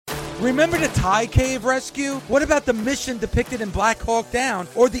Remember the Thai cave rescue? What about the mission depicted in Black Hawk Down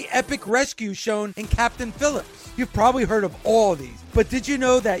or the epic rescue shown in Captain Phillips? You've probably heard of all of these, but did you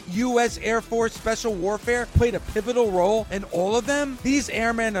know that U.S. Air Force Special Warfare played a pivotal role in all of them? These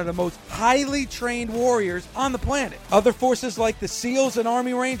airmen are the most highly trained warriors on the planet. Other forces like the SEALs and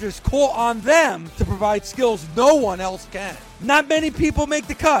Army Rangers call on them to provide skills no one else can. Not many people make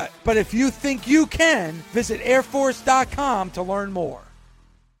the cut, but if you think you can, visit airforce.com to learn more.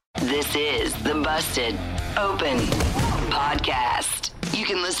 This is the Busted Open Podcast. You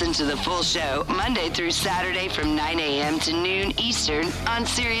can listen to the full show Monday through Saturday from 9 a.m. to noon Eastern on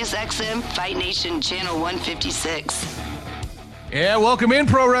SiriusXM Fight Nation Channel 156. Yeah, welcome in,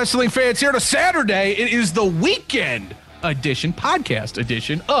 pro wrestling fans, here to Saturday. It is the weekend edition, podcast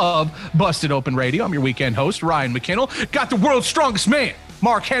edition of Busted Open Radio. I'm your weekend host, Ryan McKinnell. Got the world's strongest man,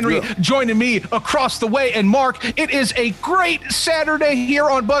 Mark Henry, joining me across the way. And Mark, it is a great Saturday here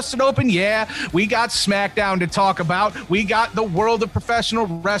on Busted Open. Yeah, we got SmackDown to talk about. We got the world of professional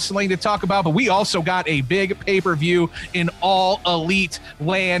wrestling to talk about, but we also got a big pay-per-view in All Elite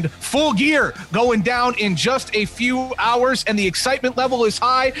land. Full Gear going down in just a few hours, and the excitement level is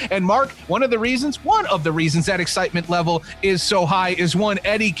high. And Mark, one of the reasons that excitement level is so high is one,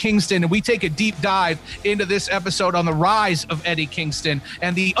 Eddie Kingston. And we take a deep dive into this episode on the rise of Eddie Kingston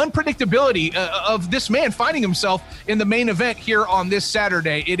and the unpredictability of this man finding himself in the main event here on this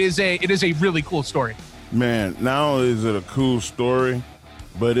Saturday. It is a really cool story. Man, not only is it a cool story,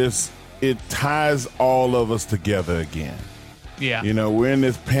 but it ties all of us together again. Yeah. You know, we're in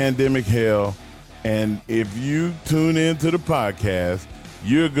this pandemic hell, and if you tune into the podcast,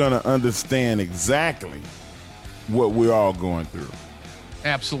 you're going to understand exactly what we're all going through.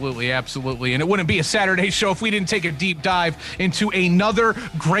 Absolutely, absolutely. And it wouldn't be a Saturday show if we didn't take a deep dive into another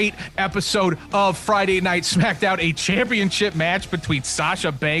great episode of Friday Night SmackDown, a championship match between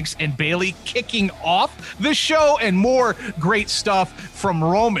Sasha Banks and Bayley kicking off the show, and more great stuff from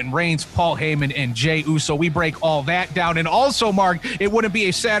Roman Reigns, Paul Heyman, and Jey Uso. We break all that down. And also, Mark, it wouldn't be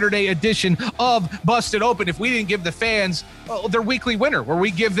a Saturday edition of Busted Open if we didn't give the fans their weekly winner, where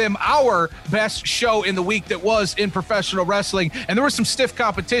we give them our best show in the week that was in professional wrestling. And there was some stiff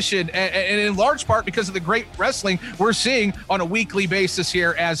competition, and in large part because of the great wrestling we're seeing on a weekly basis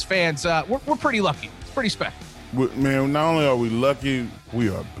here as fans. We're pretty lucky. It's pretty special. Man, not only are we lucky, we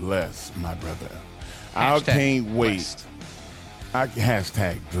are blessed, my brother. I can't wait.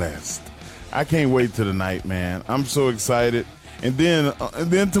 Hashtag blessed. I can't wait till tonight, man. I'm so excited. And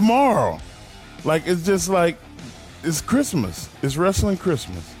then tomorrow, like, it's just like, it's Christmas. It's wrestling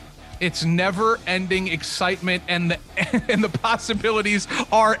Christmas. It's never-ending excitement, and the possibilities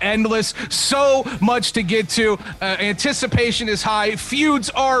are endless. So much to get to. Anticipation is high. Feuds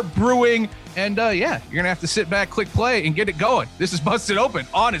are brewing. And, you're going to have to sit back, click play, and get it going. This is Busted Open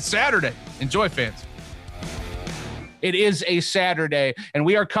on a Saturday. Enjoy, fans. It is a Saturday, and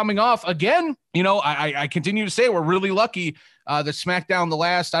we are coming off again. You know, I continue to say we're really lucky that SmackDown the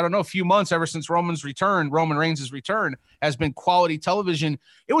last, few months, ever since Roman Reigns' return, has been quality television.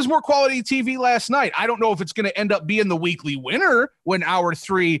 It was more quality TV last night. I don't know if it's going to end up being the weekly winner when hour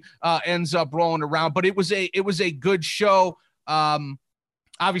 3 ends up rolling around, but it was a good show.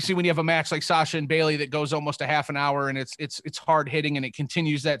 Obviously, when you have a match like Sasha and Bayley that goes almost a half an hour, and it's hard hitting, and it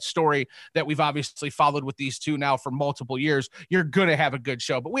continues that story that we've obviously followed with these two now for multiple years, you're going to have a good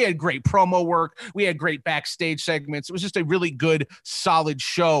show. But we had great promo work. We had great backstage segments. It was just a really good, solid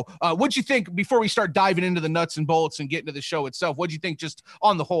show. What'd you think, before we start diving into the nuts and bolts and get into the show itself, what'd you think just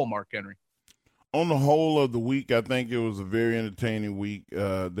on the whole, Mark Henry? On the whole of the week, I think it was a very entertaining week.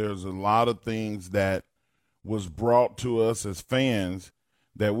 There's a lot of things that was brought to us as fans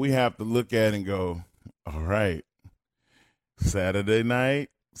that we have to look at and go, all right, Saturday night,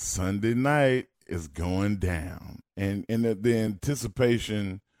 Sunday night is going down. And the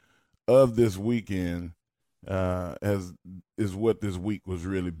anticipation of this weekend is what this week was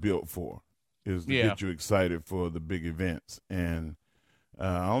really built for, is to get you excited for the big events. And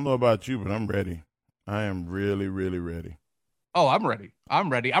I don't know about you, but I'm ready. I am really, really ready. Oh, I'm ready.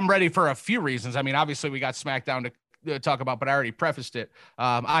 I'm ready for a few reasons. I mean, obviously we got SmackDown to talk about, but I already prefaced it.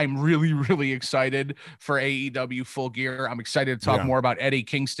 I'm really, really excited for AEW Full Gear. I'm excited to talk more about Eddie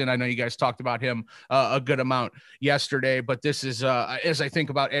Kingston. I know you guys talked about him a good amount yesterday, but this is as I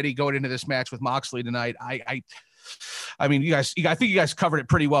think about Eddie going into this match with Moxley tonight, I mean, I think you guys covered it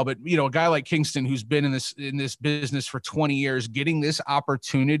pretty well, but you know, a guy like Kingston, who's been in this business for 20 years, getting this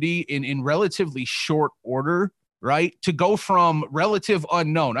opportunity in relatively short order right? To go from relative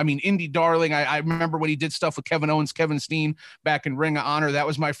unknown. I mean, Indy Darling, I remember when he did stuff with Kevin Owens, Kevin Steen back in Ring of Honor. That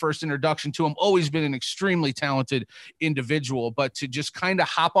was my first introduction to him. Always been an extremely talented individual, but to just kind of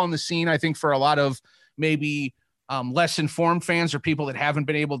hop on the scene, I think for a lot of maybe less informed fans or people that haven't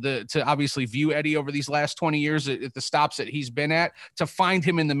been able to obviously view Eddie over these last 20 years at the stops that he's been at, to find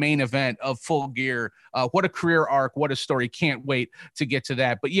him in the main event of Full Gear. What a career arc. What a story. Can't wait to get to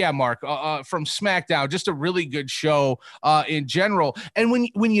that. But yeah, Mark, from SmackDown, just a really good show in general. And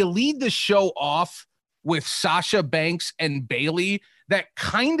when you lead the show off with Sasha Banks and Bayley, that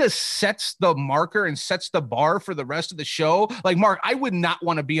kind of sets the marker and sets the bar for the rest of the show. Like, Mark, I would not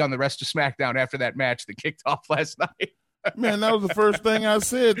want to be on the rest of SmackDown after that match that kicked off last night. Man, that was the first thing I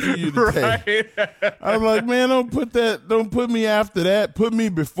said to you today. Right. I was like, man, don't put me after that. Put me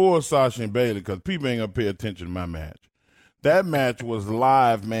before Sasha and Bayley, because people ain't going to pay attention to my match. That match was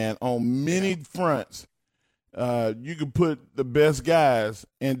live, man, on many fronts. You could put the best guys,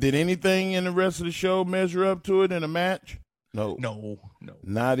 and did anything in the rest of the show measure up to it in a match? No.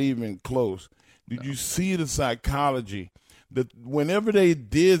 Not even close. Did you see the psychology? That whenever they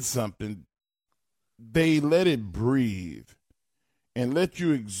did something, they let it breathe and let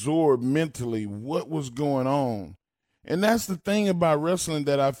you absorb mentally what was going on. And that's the thing about wrestling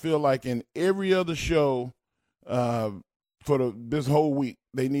that I feel like in every other show for this whole week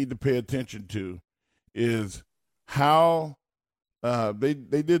they need to pay attention to is how they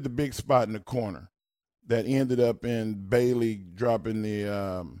did the big spot in the corner that ended up in Bayley dropping the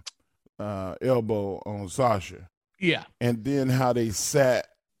elbow on Sasha. Yeah. And then how they sat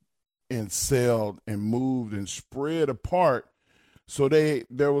and sailed and moved and spread apart. So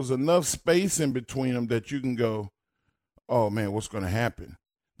there was enough space in between them that you can go, oh, man, what's going to happen?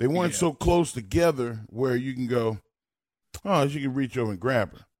 They weren't so close together where you can go, oh, you can reach over and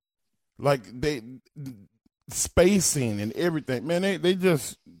grab her. Like spacing and everything, man,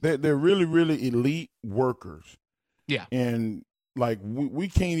 they're really, really elite workers. Yeah. And like we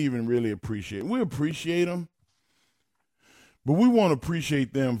can't even really appreciate. We appreciate them, but we want to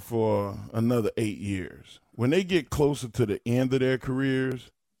appreciate them for another 8 years. When they get closer to the end of their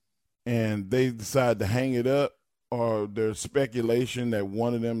careers and they decide to hang it up, or there's speculation that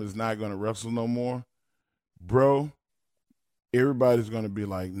one of them is not going to wrestle no more, bro, everybody's going to be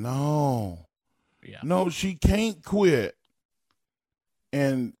like, no, she can't quit.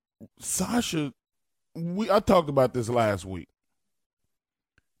 And Sasha, I talked about this last week.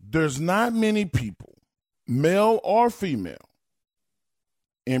 There's not many people, male or female,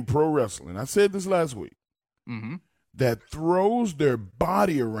 in pro wrestling, I said this last week, that throws their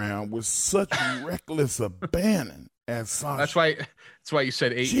body around with such reckless abandon as Sasha. That's why you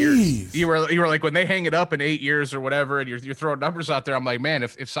said 8 years. You were like, when they hang it up in 8 years or whatever, and you're throwing numbers out there, I'm like, man,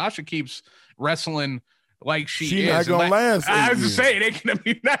 if Sasha keeps wrestling like she's not gonna last. I was just saying,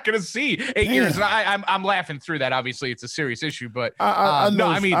 you're not gonna see 8 years. And I'm laughing through that. Obviously, it's a serious issue, but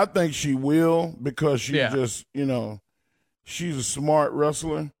I think she will, because she just, she's a smart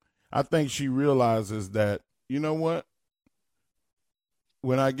wrestler. I think she realizes that, you know what?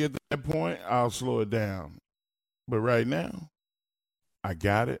 When I get to that point, I'll slow it down. But right now, I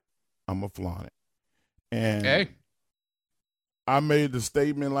got it. I'm going to flaunt it. And I made the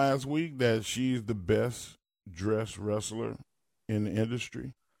statement last week that she's the best dressed wrestler in the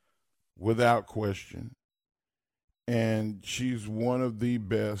industry, without question. And she's one of the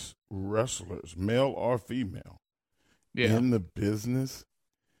best wrestlers, male or female, in the business.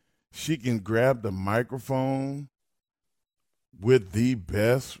 She can grab the microphone with the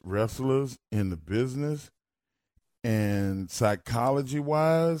best wrestlers in the business. And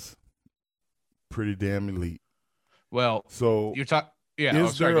psychology-wise, pretty damn elite. Well, so you're talking. Yeah,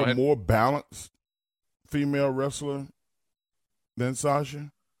 is there a more balanced female wrestler than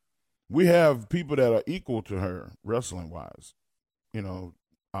Sasha? We have people that are equal to her wrestling-wise. Asuka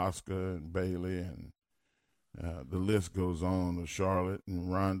and Bayley, and the list goes on. The Charlotte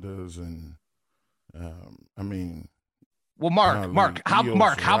and Rondas, and well, Mark,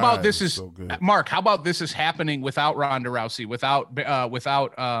 how about this is so Mark? How about this is happening without Ronda Rousey, without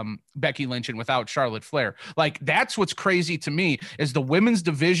Becky Lynch, and without Charlotte Flair? Like, that's what's crazy to me, is the women's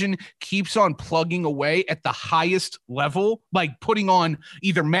division keeps on plugging away at the highest level, like putting on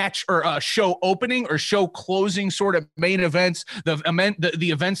either match or show opening or show closing sort of main events. The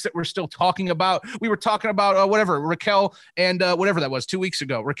events that we're still talking about. We were talking about Raquel and whatever that was 2 weeks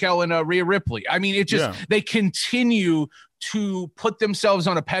ago. Raquel and Rhea Ripley. I mean, it just they continue to put themselves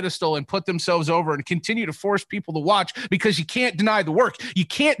on a pedestal and put themselves over and continue to force people to watch, because you can't deny the work. You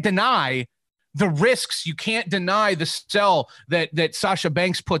can't deny the risks. You can't deny the sell that Sasha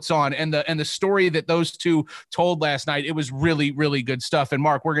Banks puts on and the story that those two told last night. It was really, really good stuff. And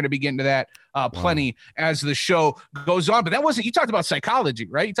Mark, we're going to be getting to that plenty as the show goes on. But that wasn't, you talked about psychology,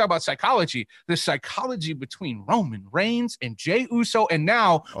 right? You talk about psychology, the psychology between Roman Reigns and Jey Uso. And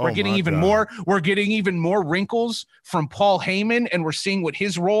now we're getting even more wrinkles from Paul Heyman, and we're seeing what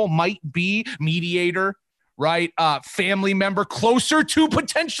his role might be, mediator, right? Family member, closer to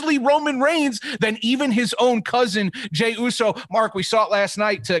potentially Roman Reigns than even his own cousin, Jey Uso. Mark, we saw it last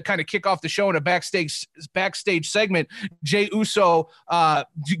night to kind of kick off the show in a backstage segment. Jey Uso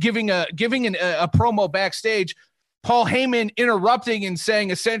giving a promo backstage. Paul Heyman interrupting and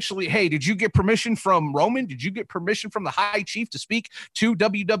saying essentially, hey, did you get permission from Roman? Did you get permission from the high chief to speak to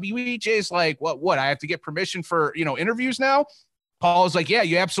WWE? Jay's like, what? I have to get permission for, interviews now? Paul's like, yeah,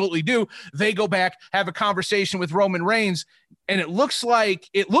 you absolutely do. They go back, have a conversation with Roman Reigns, and it looks like,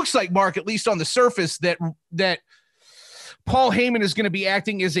 Mark, at least on the surface, that Paul Heyman is going to be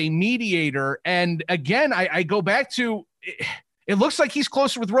acting as a mediator. And again, I go back to it looks like he's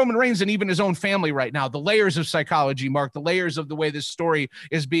closer with Roman Reigns than even his own family right now. The layers of psychology, Mark, the layers of the way this story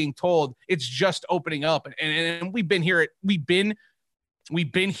is being told, it's just opening up. And we've been here. We've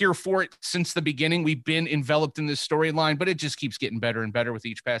been here for it since the beginning. We've been enveloped in this storyline, but it just keeps getting better and better with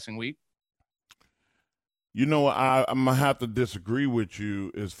each passing week. I'm going to have to disagree with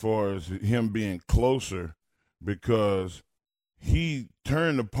you as far as him being closer, because he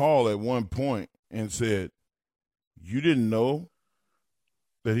turned to Paul at one point and said, you didn't know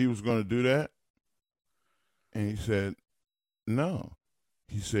that he was going to do that? And he said, no.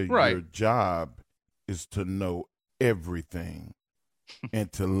 He said, right. Your job is to know everything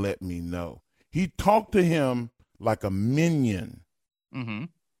and to let me know. He talked to him like a minion. Mm-hmm.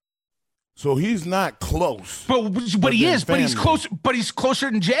 So he's not close. But he is. But he's close. But he's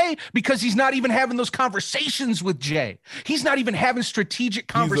closer than Jey because he's not even having those conversations with Jey. He's not even having strategic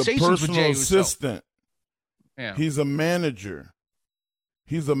conversations with Jey. He's a personal assistant. Yeah. He's a manager.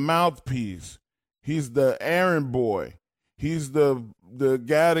 He's a mouthpiece. He's the errand boy. He's the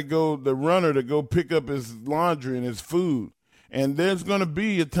guy the runner to go pick up his laundry and his food. And there's going to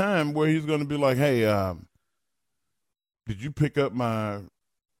be a time where he's going to be like, hey, did you pick up my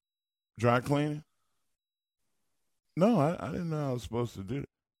dry cleaning? No, I didn't know I was supposed to do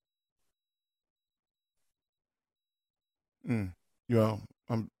it.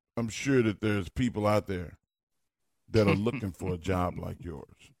 I'm sure that there's people out there that are looking for a job like yours.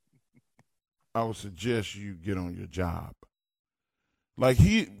 I would suggest you get on your job. Like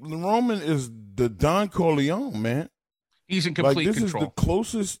Roman is the Don Corleone, man. He's in complete control. This is the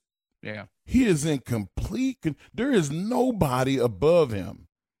closest. Yeah. He is in complete. There is nobody above him.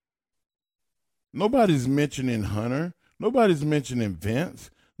 Nobody's mentioning Hunter. Nobody's mentioning Vince.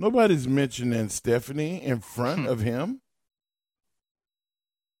 Nobody's mentioning Stephanie in front of him.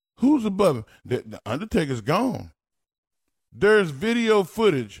 Who's above him? The Undertaker's gone. There's video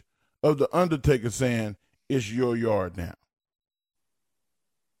footage of the Undertaker saying, it's your yard now.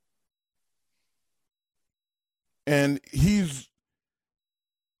 And he's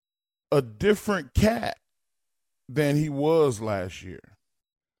a different cat than he was last year.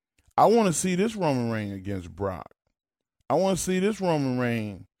 I want to see this Roman Reigns against Brock. I want to see this Roman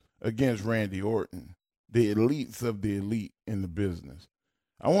Reigns against Randy Orton, the elites of the elite in the business.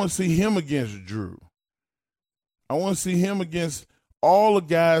 I want to see him against Drew. I want to see him against all the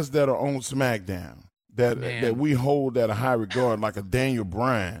guys that are on SmackDown that we hold at a high regard, like a Daniel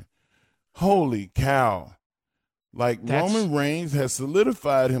Bryan. Holy cow. Roman Reigns has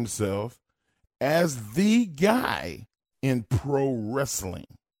solidified himself as the guy in pro wrestling,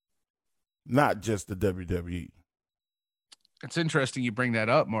 not just the WWE. It's interesting you bring that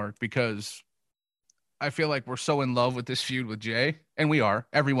up, Mark, because I feel like we're so in love with this feud with Jey, and we are.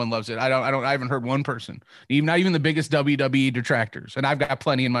 Everyone loves it. I haven't heard one person, not even the biggest WWE detractors, and I've got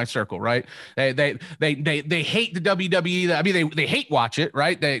plenty in my circle, right? They hate the WWE. I mean, they hate watch it,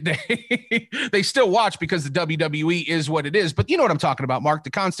 right? They still watch because the WWE is what it is. But you know what I'm talking about, Mark?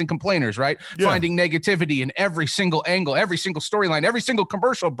 The constant complainers, right? Yeah. Finding negativity in every single angle, every single storyline, every single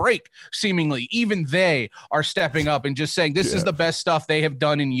commercial break, seemingly. Even they are stepping up and just saying this is the best stuff they have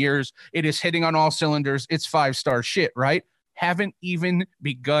done in years. It is hitting on all cylinders. It's 5-star shit, right? Haven't even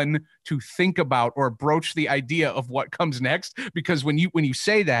begun to think about or broach the idea of what comes next, because when you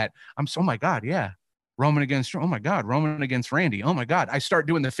say that, oh my God, yeah, Roman against, oh my God, Roman against Randy, oh my God, I start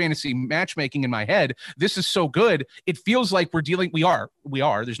doing the fantasy matchmaking in my head. This is so good. It feels like we are,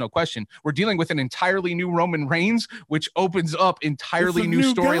 there's no question, we're dealing with an entirely new Roman Reigns, which opens up entirely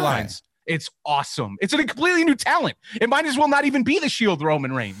new storylines. It's awesome. It's a completely new talent. It might as well not even be the Shield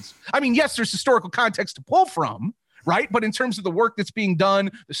Roman Reigns. I mean, yes, there's historical context to pull from, right? But in terms of the work that's being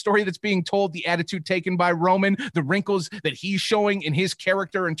done, the story that's being told, the attitude taken by Roman, the wrinkles that he's showing in his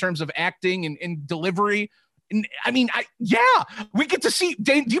character in terms of acting and delivery. And I mean, we get to see,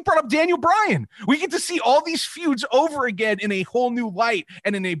 you brought up Daniel Bryan. We get to see all these feuds over again in a whole new light.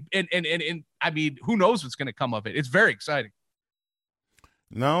 And I mean, who knows what's going to come of it? It's very exciting.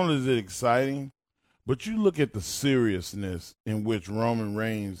 Not only is it exciting, but you look at the seriousness in which Roman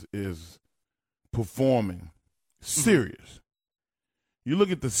Reigns is performing. Serious. You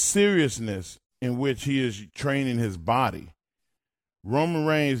look at the seriousness in which he is training his body. Roman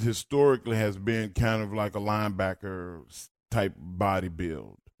Reigns historically has been kind of like a linebacker type body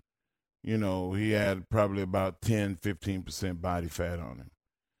build. You know, he had probably about 10-15% body fat on him.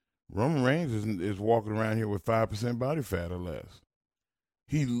 Roman Reigns is walking around here with 5% body fat or less.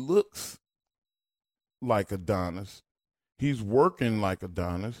 He looks like Adonis. He's working like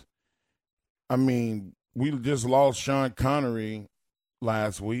Adonis. I mean, we just lost Sean Connery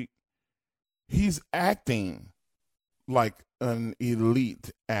last week. He's acting like an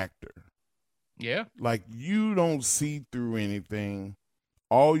elite actor. Yeah. Like, you don't see through anything.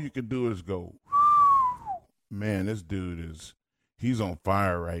 All you could do is go, man, this dude he's on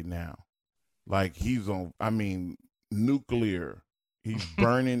fire right now. Like, nuclear. He's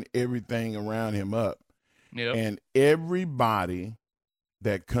burning everything around him up. Yep. And everybody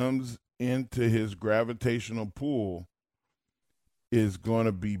that comes into his gravitational pull is going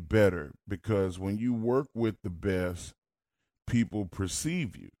to be better, because when you work with the best, people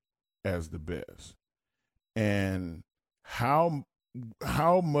perceive you as the best. And how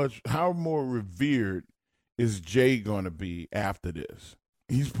more revered is Jay going to be after this?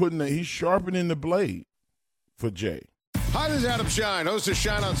 He's sharpening the blade for Jay. Hi, this is Adam Shine, host of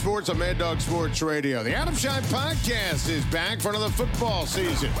Shine on Sports on Mad Dog Sports Radio. The Adam Shine Podcast is back for another football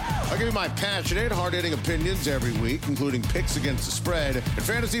season. I'll give you my passionate, hard-hitting opinions every week, including picks against the spread and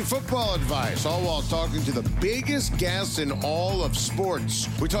fantasy football advice, all while talking to the biggest guests in all of sports.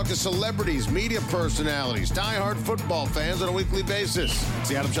 We talk to celebrities, media personalities, diehard football fans on a weekly basis. It's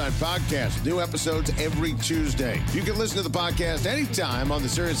the Adam Shine Podcast, with new episodes every Tuesday. You can listen to the podcast anytime on the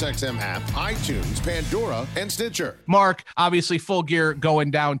SiriusXM app, iTunes, Pandora, and Stitcher. Mark, obviously Full Gear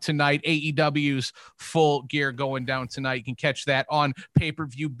going down tonight. AEW's Full Gear going down tonight. You can catch that on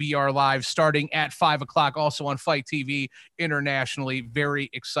pay-per-view BR Live starting at 5 o'clock. Also on Fight TV internationally.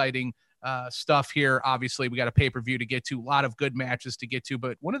 Very exciting stuff here. Obviously, we got a pay-per-view to get to. A lot of good matches to get to.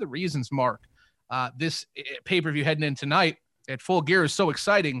 But one of the reasons, Mark, this pay-per-view heading in tonight at Full Gear is so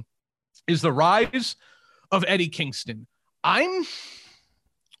exciting is the rise of Eddie Kingston. I'm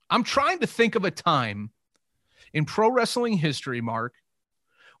trying to think of a time in pro wrestling history, Mark,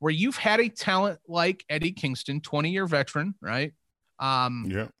 where you've had a talent like Eddie Kingston, 20-year veteran, right?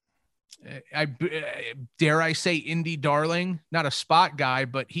 Yeah. Dare I say indie darling, not a spot guy,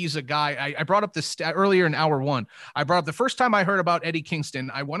 but he's a guy. I brought up this earlier in hour one. I brought up the first time I heard about Eddie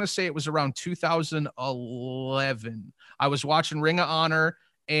Kingston. I want to say it was around 2011. I was watching Ring of Honor,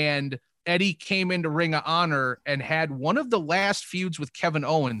 and Eddie came into Ring of Honor and had one of the last feuds with Kevin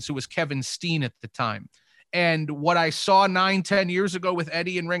Owens, who was Kevin Steen at the time. And what I saw 9-10 years ago with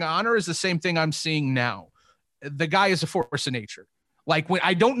Eddie in Ring of Honor is the same thing I'm seeing now. The guy is a force of nature. Like, when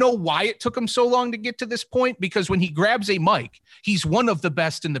I don't know why it took him so long to get to this point, because when he grabs a mic, he's one of the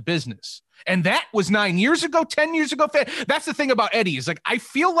best in the business. And that was 9 years ago, 10 years ago. That's the thing about Eddie, is like, I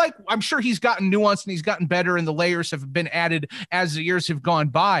feel like, I'm sure he's gotten nuanced and he's gotten better and the layers have been added as the years have gone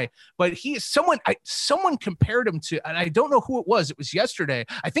by. But he is someone compared him to, and I don't know who it was. It was yesterday.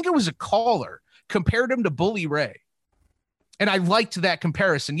 I think it was a caller, compared him to Bully Ray. And I liked that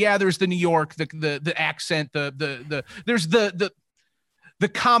comparison. Yeah, there's the New York, the accent, there's the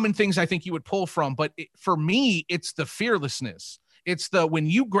common things I think you would pull from. But for me, it's the fearlessness. It's when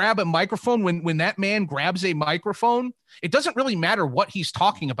you grab a microphone, when that man grabs a microphone, it doesn't really matter what he's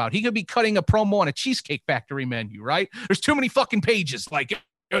talking about. He could be cutting a promo on a Cheesecake Factory menu, right? There's too many fucking pages. Like,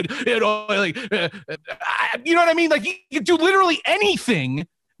 you know what I mean? Like, you can do literally anything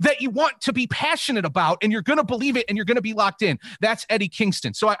that you want to be passionate about, and you're going to believe it, and you're going to be locked in. That's Eddie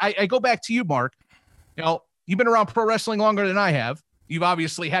Kingston. So I go back to you, Mark. You know, you've been around pro wrestling longer than I have. You've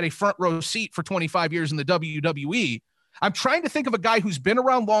obviously had a front row seat for 25 years in the WWE. I'm trying to think of a guy who's been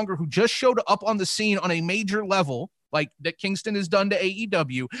around longer, who just showed up on the scene on a major level, like that Kingston has done to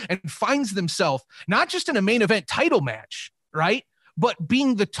AEW, and finds themselves not just in a main event title match, right? but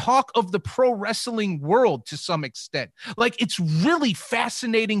being the talk of the pro wrestling world to some extent. Like, it's really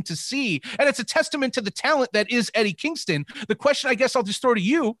fascinating to see, and it's a testament to the talent that is Eddie Kingston. The question I guess I'll just throw to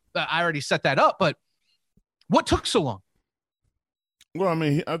you, I already set that up, but what took so long? Well, I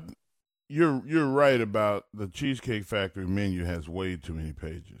mean, you're right about the Cheesecake Factory menu has way too many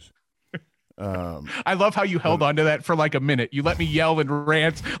pages. I love how you held on to that for like a minute. You let me yell and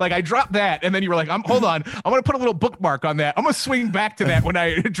rant. Like, I dropped that, and then you were like, hold on. I'm going to put a little bookmark on that. I'm going to swing back to that when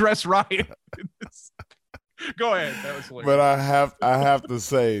I address Ryan. Go ahead. That was hilarious. But I have to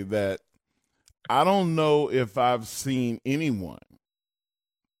say that I don't know if I've seen anyone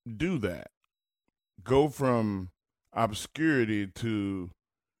do that. Go from obscurity to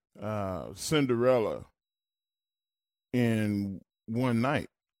Cinderella in one night.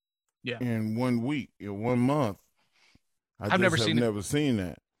 Yeah. In 1 week, in 1 month. I've never seen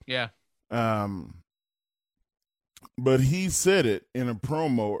that. Yeah. But he said it in a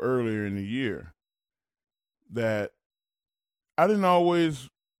promo earlier in the year that I didn't always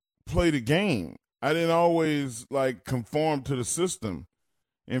play the game. I didn't always like conform to the system.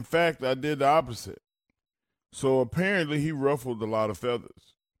 In fact, I did the opposite. So apparently he ruffled a lot of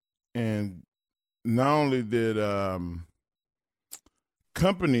feathers. And not only did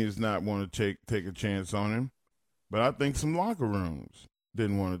companies not want to take a chance on him, but I think some locker rooms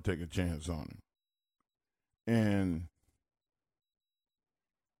didn't want to take a chance on him. And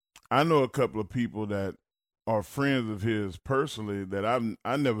I know a couple of people that are friends of his personally that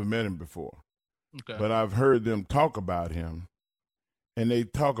I never met him before. Okay. But I've heard them talk about him, and they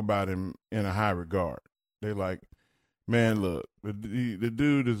talk about him in a high regard. They're like, man, look, the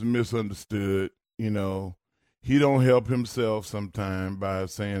dude is misunderstood, you know. He don't help himself sometimes by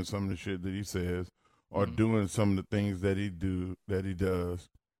saying some of the shit that he says or doing some of the things that he does.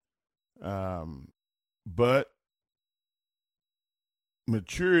 But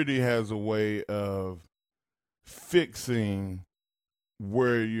maturity has a way of fixing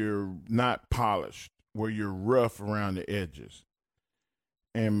where you're not polished, where you're rough around the edges.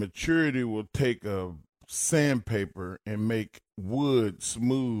 And maturity will take a sandpaper and make wood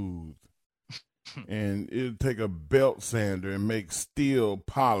smooth. And it'll take a belt sander and make steel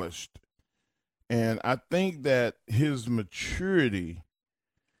polished. And I think that his maturity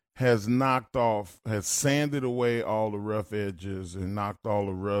has sanded away all the rough edges and knocked all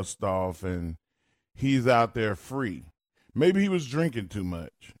the rust off, and he's out there free. Maybe he was drinking too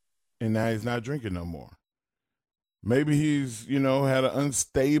much, and now he's not drinking no more. Maybe he's, had an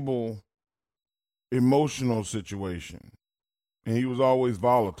unstable emotional situation, and he was always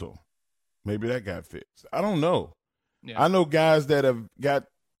volatile. Maybe that got fixed. I don't know. Yeah. I know guys that have got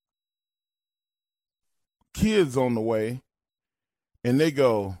kids on the way, and they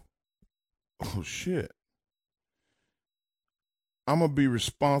go, oh, shit. I'm going to be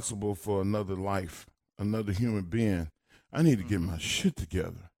responsible for another life, another human being. I need to get my shit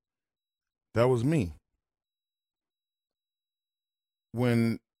together. That was me.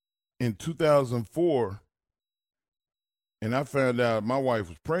 When in 2004, and I found out my wife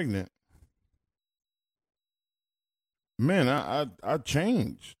was pregnant, man, I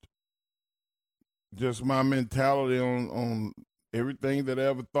changed. Just my mentality on everything that I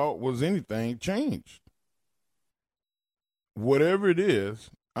ever thought was anything changed. Whatever it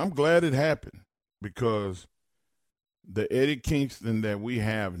is, I'm glad it happened, because the Eddie Kingston that we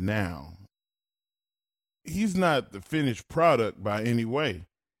have now, he's not the finished product by any way.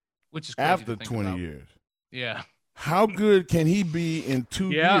 Which is crazy after to 20 about. years. Yeah. How good can he be in 2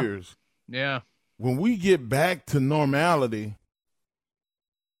 years? Yeah. When we get back to normality,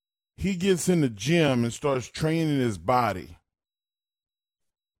 he gets in the gym and starts training his body.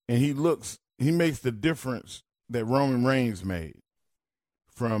 And he makes the difference that Roman Reigns made,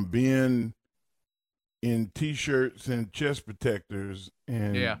 from being in T-shirts and chest protectors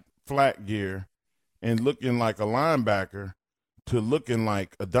and flat gear and looking like a linebacker to looking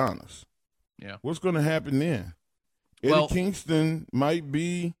like Adonis. Yeah. What's going to happen then? Eddie Kingston might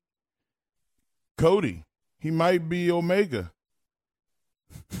be Cody. He might be Omega.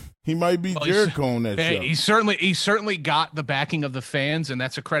 He might be Jericho on that show. He certainly got the backing of the fans, and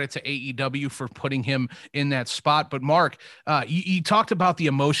that's a credit to AEW for putting him in that spot. But Mark, you talked about the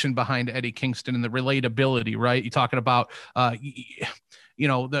emotion behind Eddie Kingston and the relatability, right? You're talking about the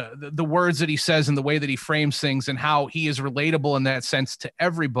words that he says and the way that he frames things and how he is relatable in that sense to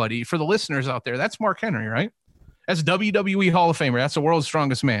everybody. For the listeners out there, that's Mark Henry, right? That's WWE Hall of Famer. That's the world's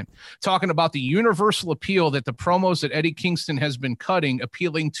strongest man. Talking about the universal appeal that the promos that Eddie Kingston has been cutting,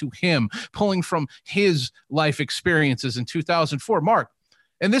 appealing to him, pulling from his life experiences in 2004. Mark,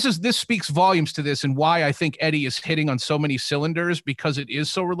 and this speaks volumes to this and why I think Eddie is hitting on so many cylinders, because it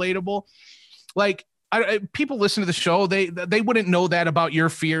is so relatable. Like, people listen to the show, they wouldn't know that about your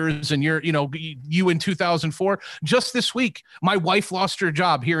fears and you in 2004. Just this week, my wife lost her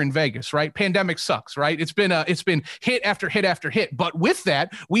job here in Vegas, right? Pandemic sucks, right? It's been hit after hit after hit. But with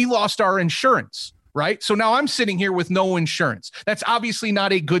that, we lost our insurance. Right. So now I'm sitting here with no insurance. That's obviously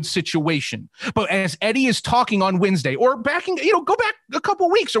not a good situation. But as Eddie is talking on Wednesday, or go back a couple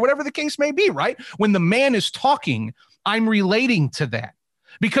of weeks or whatever the case may be, right? When the man is talking, I'm relating to that.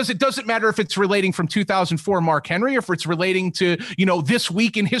 Because it doesn't matter if it's relating from 2004 Mark Henry, or if it's relating to, this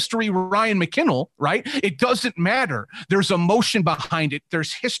week in history, Ryan McKinnell, right? It doesn't matter. There's emotion behind it.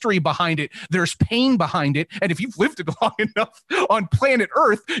 There's history behind it. There's pain behind it. And if you've lived it long enough on planet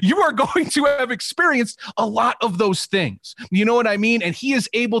Earth, you are going to have experienced a lot of those things. You know what I mean? And he is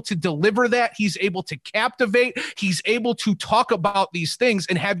able to deliver that. He's able to captivate. He's able to talk about these things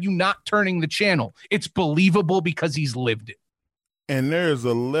and have you not turning the channel. It's believable because he's lived it. And there's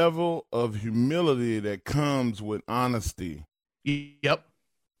a level of humility that comes with honesty. Yep.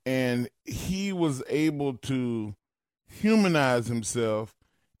 And he was able to humanize himself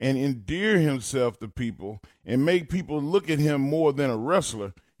and endear himself to people and make people look at him more than a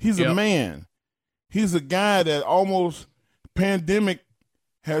wrestler. He's a man. He's a guy that almost pandemic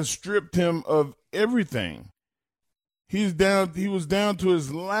has stripped him of everything. He was down to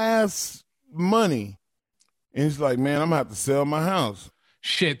his last money. And he's like, man, I'm going to have to sell my house.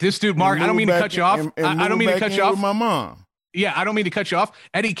 Shit, this dude, Mark, I don't mean to cut you off. I don't mean to cut you off. With my mom. Yeah, I don't mean to cut you off.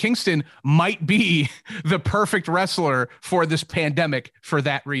 Eddie Kingston might be the perfect wrestler for this pandemic for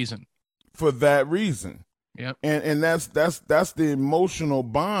that reason. For that reason. Yep. And that's the emotional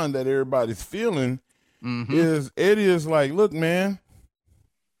bond that everybody's feeling. Mm-hmm. Is Eddie is like, look, man,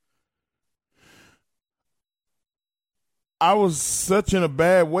 I was such in a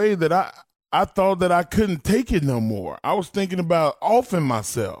bad way that I thought that I couldn't take it no more. I was thinking about offing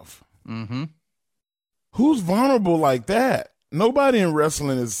myself. Mm-hmm. Who's vulnerable like that? Nobody in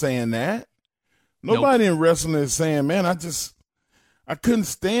wrestling is saying that. Nobody in wrestling is saying, man, I couldn't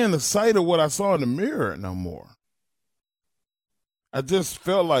stand the sight of what I saw in the mirror no more. I just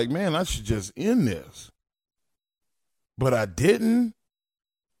felt like, man, I should just end this. But I didn't.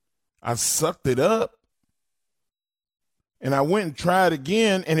 I sucked it up. And I went and tried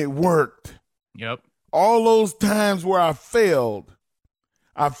again, and it worked. Yep. All those times where I failed,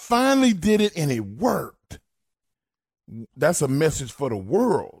 I finally did it, and it worked. That's a message for the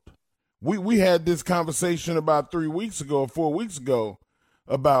world. We had this conversation about 3 weeks ago or 4 weeks ago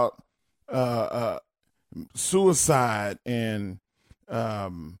about suicide and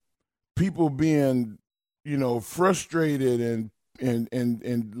people being, frustrated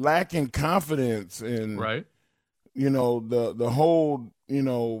and lacking confidence and right. The whole,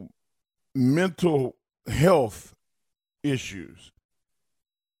 mental health issues.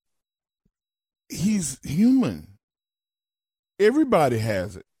 He's human. Everybody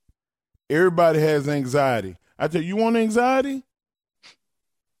has it. Everybody has anxiety. I tell you, want anxiety?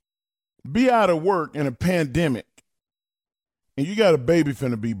 Be out of work in a pandemic, and you got a baby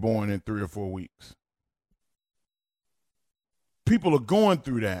finna be born in 3 or 4 weeks. People are going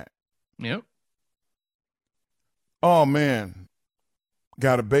through that. Yep. Oh, man,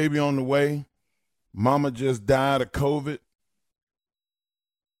 got a baby on the way. Mama just died of COVID.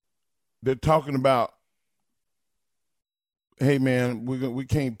 They're talking about, hey, man, we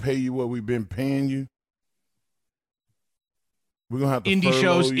can't pay you what we've been paying you. We're going to have to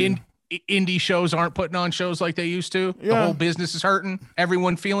indie shows aren't putting on shows like they used to. Yeah. The whole business is hurting.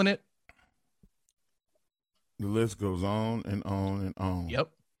 Everyone feeling it. The list goes on and on and on. Yep.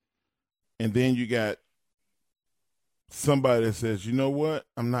 And then you got somebody that says, you know what?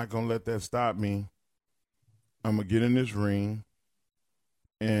 I'm not going to let that stop me. I'm going to get in this ring.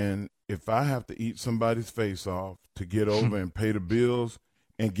 And if I have to eat somebody's face off to get over and pay the bills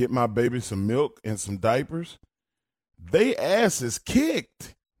and get my baby some milk and some diapers, they ass is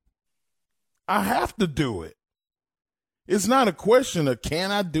kicked. I have to do it. It's not a question of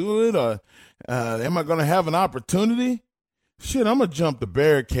can I do it or am I going to have an opportunity? Shit, I'm going to jump the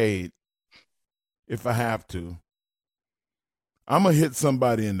barricade if I have to. I'm going to hit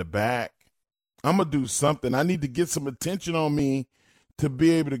somebody in the back. I'm going to do something. I need to get some attention on me to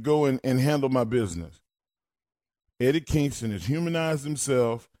be able to go and handle my business. Eddie Kingston has humanized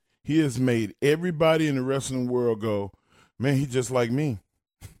himself. He has made everybody in the wrestling world go, man, he's just like me.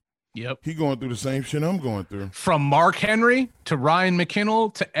 Yep. He going through the same shit I'm going through. From Mark Henry to Ryan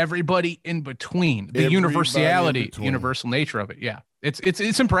McKinnell to everybody in between. The universal nature of it. Yeah.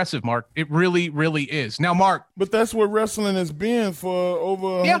 It's impressive, Mark. It really, really is. Now, Mark. But that's what wrestling has been for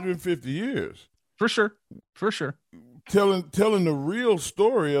over 150 years. For sure. Telling the real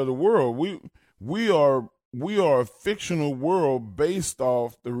story of the world. We are a fictional world based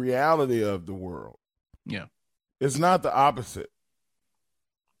off the reality of the world. Yeah. It's not the opposite.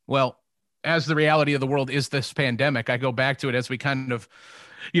 Well, as the reality of the world is this pandemic, I go back to it as we kind of,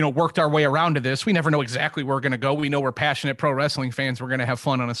 worked our way around to this. We never know exactly where we're going to go. We know we're passionate pro wrestling fans. We're going to have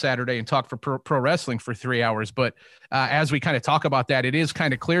fun on a Saturday and talk for pro wrestling for 3 hours. But as we kind of talk about that, it is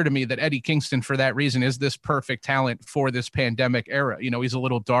kind of clear to me that Eddie Kingston, for that reason, is this perfect talent for this pandemic era. He's a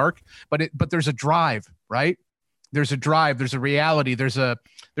little dark, but there's a drive, right? There's a drive, there's a reality, there's a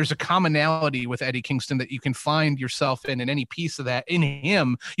commonality with Eddie Kingston that you can find yourself in, and any piece of that in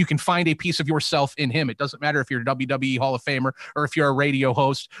him, you can find a piece of yourself in him. It doesn't matter if you're a WWE Hall of Famer, or if you're a radio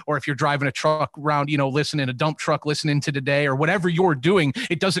host, or if you're driving a truck around, listening a dump truck, listening to Today, or whatever you're doing.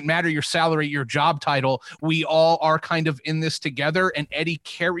 It doesn't matter your salary, your job title. We all are kind of in this together, and Eddie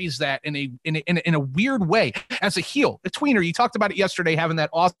carries that in a weird way as a heel, a tweener. You talked about it yesterday, having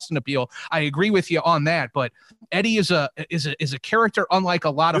that Austin appeal. I agree with you on that, but Eddie is a character unlike a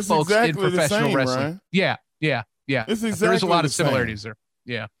lot of folks in professional wrestling. Ryan. Yeah. It's exactly There's a lot of similarities there.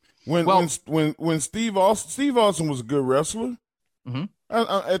 Yeah. When Steve Austin was a good wrestler,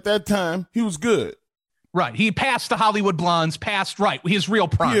 at that time he was good. Right. He passed the Hollywood Blondes, his real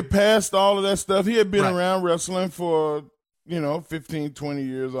prime. He had passed all of that stuff. He had been around wrestling for 15, 20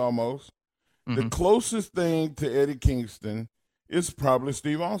 years almost. The closest thing to Eddie Kingston is probably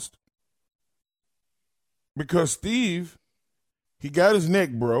Steve Austin. Because Steve, he got his neck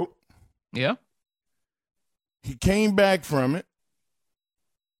broke. Yeah. He came back from it.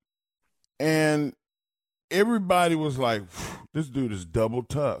 And everybody was like, this dude is double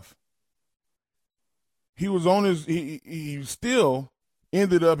tough. He was on he still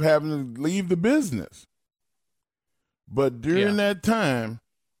ended up having to leave the business. But during that time,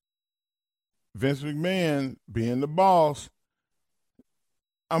 Vince McMahon being the boss,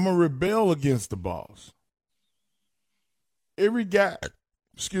 I'm going to rebel against the boss. Every guy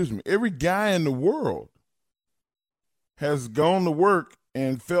in the world has gone to work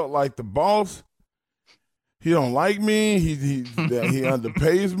and felt like the boss. He don't like me. He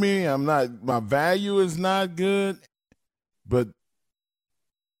underpays me. My value is not good. But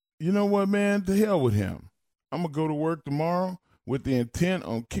you know what, man? To hell with him. I'm going to go to work tomorrow with the intent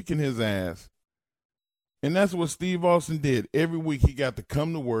on kicking his ass. And that's what Steve Austin did. Every week he got to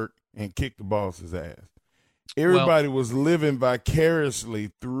come to work and kick the boss's ass. Everybody was living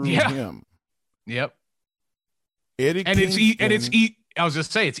vicariously through him. Yep. Eddie and Kingston, I was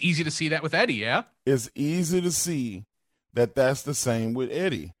just saying, it's easy to see that with Eddie, yeah? It's easy to see that that's the same with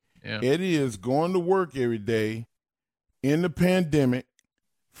Eddie. Yeah. Eddie is going to work every day in the pandemic,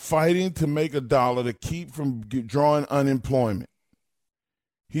 fighting to make $1 to keep from drawing unemployment.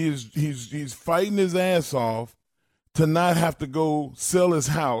 He's fighting his ass off to not have to go sell his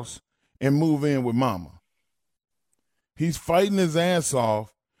house and move in with mama. He's fighting his ass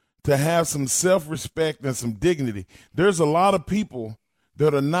off to have some self-respect and some dignity. There's a lot of people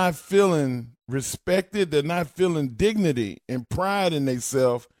that are not feeling respected. They're not feeling dignity and pride in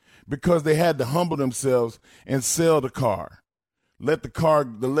themselves because they had to humble themselves and sell the car. Let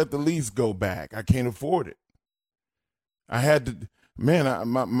the lease go back. I can't afford it. I had to,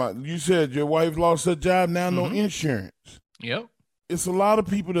 man, you said your wife lost her job, now no insurance. Yep. It's a lot of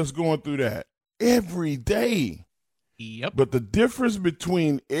people that's going through that every day. Yep. But the difference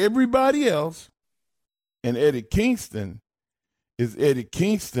between everybody else and Eddie Kingston is Eddie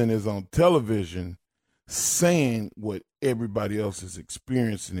Kingston is on television saying what everybody else is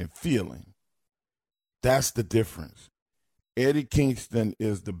experiencing and feeling. That's the difference. Eddie Kingston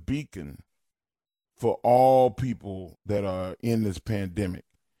is the beacon for all people that are in this pandemic.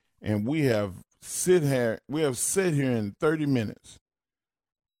 And we have sit here in 30 minutes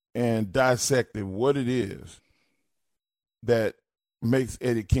and dissected what it is that makes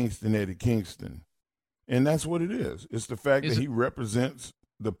Eddie Kingston Eddie Kingston. And that's what it is. It's the fact that he represents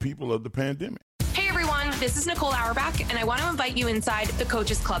the people of the pandemic. Hey everyone, this is Nicole Auerbach, and I want to invite you inside the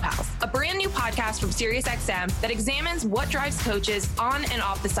Coaches Clubhouse, a brand new podcast from SiriusXM that examines what drives coaches on and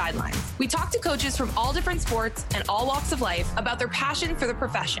off the sidelines. We talk to coaches from all different sports and all walks of life about their passion for the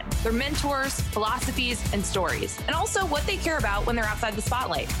profession, their mentors, philosophies, and stories, and also what they care about when they're outside the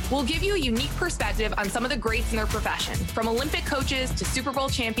spotlight. We'll give you a unique perspective on some of the greats in their profession, from Olympic coaches to Super Bowl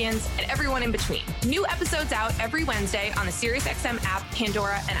champions and everyone in between. New episodes out every Wednesday on the SiriusXM app,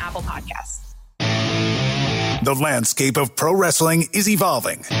 Pandora, and Apple Podcasts. The landscape of pro wrestling is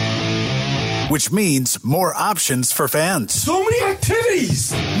evolving. which means more options for fans. So many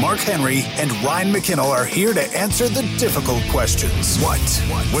activities! Mark Henry and Ryan McKinnell are here to answer the difficult questions. What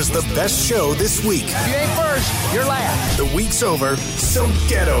was the best show this week? If you ain't first, you're last. The week's over, so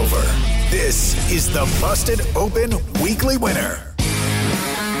get over. This is the Busted Open Weekly Winner.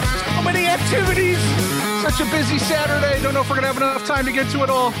 So many activities. Such a busy Saturday. Don't know if we're going to have enough time to get to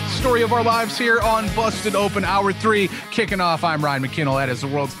it all. Story of our lives here on Busted Open, Hour 3. Kicking off, I'm Ryan McKinnell. That is the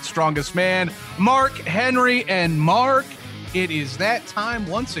world's strongest man, Mark Henry. And Mark, it is that time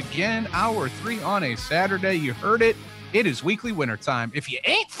once again, Hour 3 on a Saturday. You heard it. It is weekly winner time. If you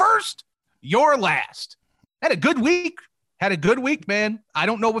ain't first, you're last. Had a good week. Man. I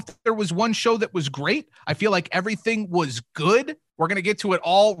don't know if there was one show that was great. I feel like everything was good. We're going to get to it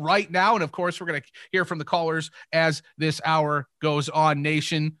all right now. And of course, we're going to hear from the callers as this hour goes on.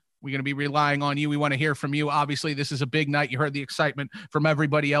 Nation, we're going to be relying on you. We want to hear from you. Obviously, this is a big night. You heard the excitement from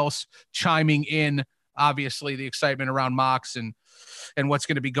everybody else chiming in. Obviously, the excitement around Mox and what's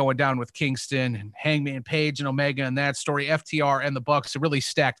going to be going down with Kingston and Hangman Page and Omega and that story, FTR and the Bucks, a really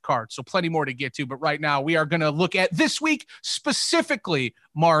stacked card. So plenty more to get to. But right now we are going to look at this week specifically,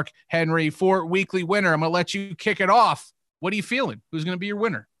 Mark Henry, for weekly winner. I'm going to let you kick it off. What are you feeling? Who's going to be your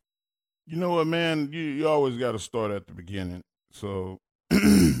winner? You know what, man? You always got to start at the beginning. So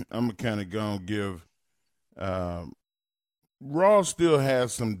I'm going to kind of go and give Raw still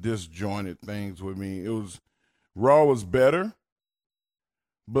has some disjointed things with me. Raw was better.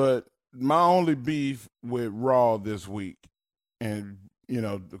 But my only beef with Raw this week, and, you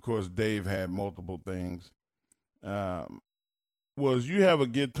know, of course, Dave had multiple things, was you have a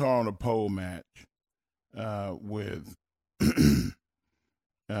guitar on a pole match with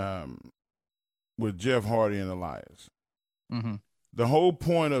Jeff Hardy and Elias. Mm-hmm. The whole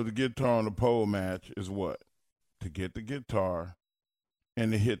point of the guitar on the pole match is what? To get the guitar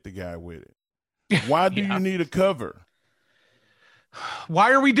and to hit the guy with it. Why do you need a cover?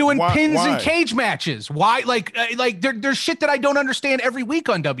 Why are we doing pins and cage matches? Why? Like there's shit that I don't understand every week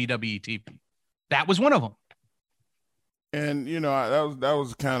on WWE TV. That was one of them. And, you know, that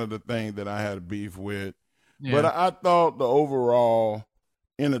was kind of the thing that I had a beef with. Yeah. But I thought the overall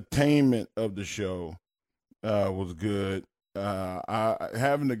entertainment of the show was good.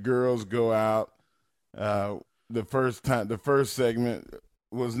 Having the girls go out the first segment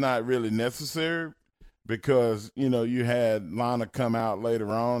was not really necessary. Because, you know, you had Lana come out later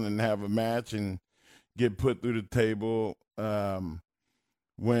on and have a match and get put through the table.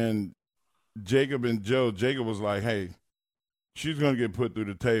 When Jacob was like, hey, she's going to get put through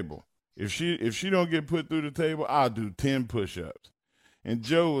the table. If she don't get put through the table, I'll do 10 push-ups. And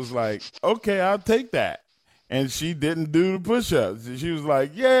Joe was like, okay, I'll take that. And she didn't do the push-ups. And she was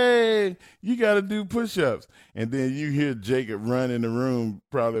like, yay, you got to do push-ups. And then you hear Jacob run in the room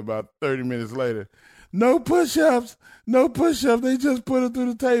probably about 30 minutes later. No push-ups. They just put it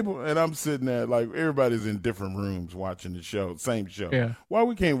through the table. And I'm sitting there like everybody's in different rooms watching the show, same show. Yeah. Why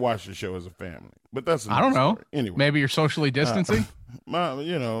we can't watch the show as a family? But that's I don't know. Story. Anyway, maybe you're socially distancing.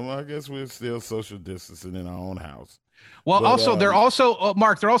 I guess we're still social distancing in our own house. Well, but,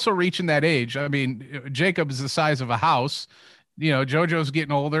 Mark, they're also reaching that age. I mean, Jacob is the size of a house. You know, JoJo's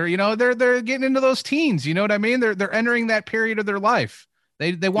getting older. You know, they're getting into those teens. You know what I mean? They're entering that period of their life.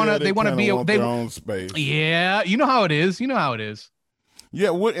 They want to be their own space. Yeah, you know how it is.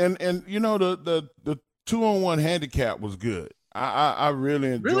 Yeah, and you know the 2-on-1 handicap was good. I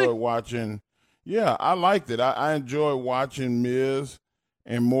really enjoyed watching. Yeah, I liked it. I enjoyed watching Miz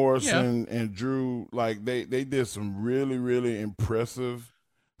and Morrison and Drew. Like they did some really, really impressive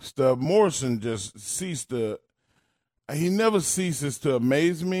stuff. Morrison just he never ceases to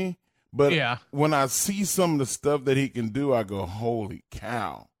amaze me. But when I see some of the stuff that he can do, I go, holy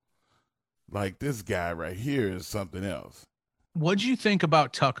cow. Like, this guy right here is something else. What'd you think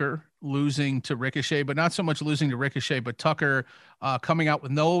about Tucker losing to Ricochet, but not so much losing to Ricochet, but Tucker coming out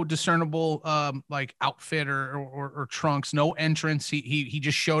with no discernible like outfit or trunks, no entrance. He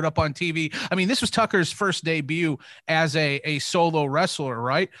just showed up on TV. I mean, this was Tucker's first debut as a solo wrestler,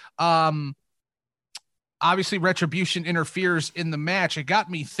 right? Obviously, Retribution interferes in the match. It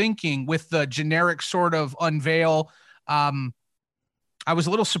got me thinking with the generic sort of unveil. I was a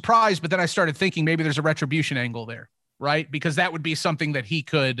little surprised, but then I started thinking maybe there's a Retribution angle there, right? Because that would be something that he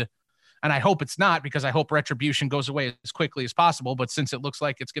could, and I hope it's not, because I hope Retribution goes away as quickly as possible. But since it looks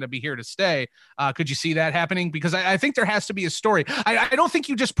like it's going to be here to stay, could you see that happening? Because I think there has to be a story. I don't think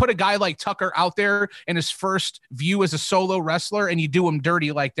you just put a guy like Tucker out there in his first view as a solo wrestler and you do him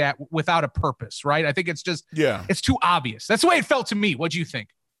dirty like that without a purpose, right? I think it's just, it's too obvious. That's the way it felt to me. What do you think?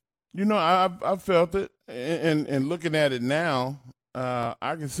 You know, I felt it, and looking at it now, I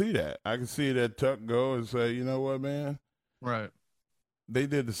can see that. I can see that Tuck go and say, you know what, man? Right. They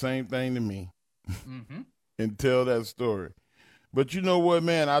did the same thing to me. Mm-hmm. And tell that story. But you know what,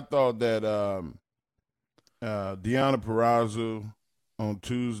 man? I thought that Deonna Purrazzo on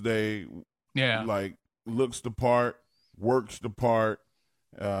Tuesday, like, looks the part, works the part.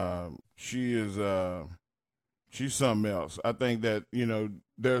 She's something else. I think that, you know,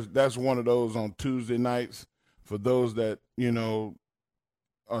 that's one of those on Tuesday nights for those that, you know,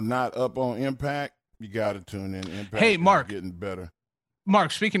 are not up on Impact. You got to tune in. Impact. Hey, Mark, getting better.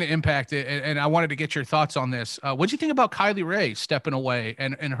 Mark, speaking of Impact, and I wanted to get your thoughts on this. What do you think about Kylie Rae stepping away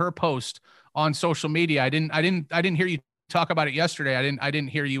and her post on social media? I didn't hear you talk about it yesterday. I didn't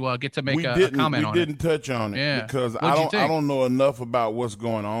hear you get to make a comment on it. We didn't touch on it because I don't know enough about what's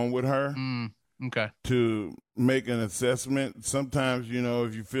going on with her. Okay. To make an assessment. Sometimes, you know,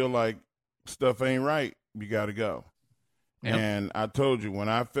 if you feel like stuff ain't right, you got to go. Yep. And I told you, when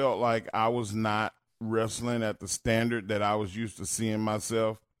I felt like I was not wrestling at the standard that I was used to seeing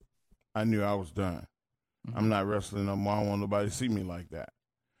myself, I knew I was done. Mm-hmm. I'm not wrestling no more. I don't want nobody to see me like that.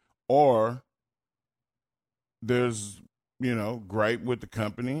 Or there's, you know, gripe with the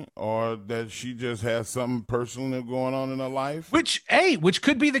company, or that she just has something personal going on in her life. Which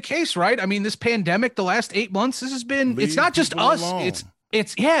could be the case, right? I mean, this pandemic, the last 8 months, this has been, it's not just us. Alone.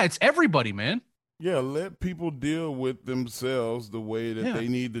 It's everybody, man. Yeah. Let people deal with themselves the way that they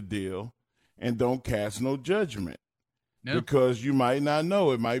need to deal, and don't cast no judgment because you might not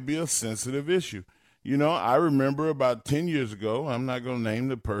know. It might be a sensitive issue. You know, I remember about 10 years ago, I'm not going to name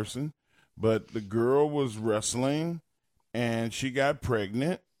the person, but the girl was wrestling and she got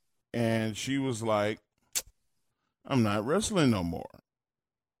pregnant and she was like, I'm not wrestling no more.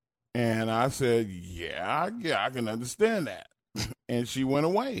 And I said, yeah, I can understand that. And she went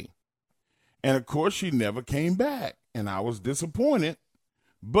away. And of course she never came back. And I was disappointed,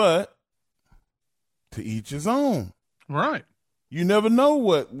 but to each his own. Right. You never know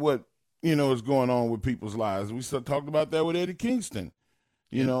what you know is going on with people's lives. We talked about that with Eddie Kingston.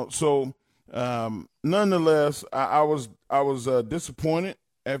 You know, so nonetheless, I was disappointed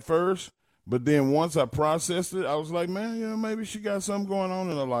at first, but then once I processed it, I was like, man, you know, maybe she got something going on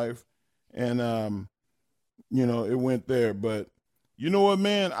in her life, and you know, it went there. But you know what,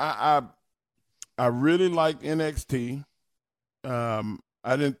 man, I really liked NXT.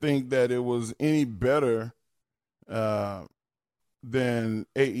 I didn't think that it was any better than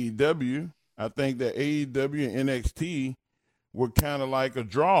AEW. I think that AEW and NXT were kind of like a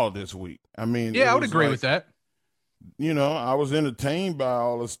draw this week. I mean, I would agree with that. You know, I was entertained by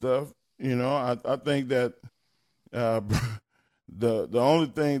all the stuff. You know, I think that the only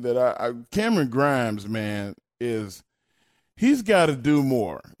thing that Cameron Grimes, man, is he's got to do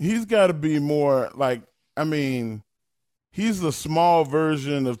more. He's got to be more like, I mean, he's the small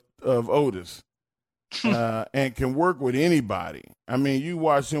version of Otis and can work with anybody. I mean, you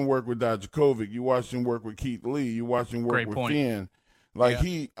watch him work with Dijakovic. You watch him work with Keith Lee. You watch him work with Finn. Like,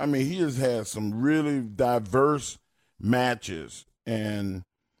 he has had some really diverse matches. And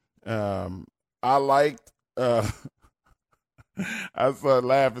I liked I started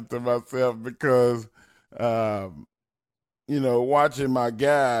laughing to myself because, you know, watching my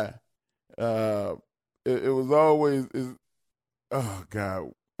guy, it was always, oh,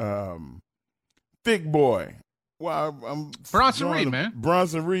 God, Thick Boy. Well, I'm Bronson Reed, man.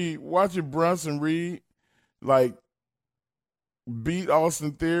 Bronson Reed. Watching Bronson Reed, like, beat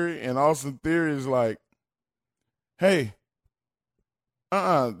Austin Theory, and Austin Theory is like, hey,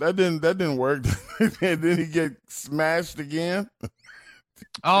 that didn't work. And then he get smashed again.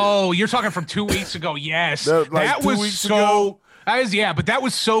 Oh, you're talking from 2 weeks ago. Yes. That was so but that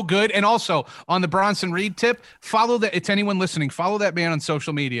was so good. And also on the Bronson Reed tip, follow that. It's anyone listening, follow that man on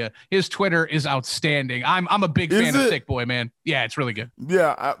social media. His Twitter is outstanding. I'm a big fan of Thick Boy, man. Yeah, it's really good.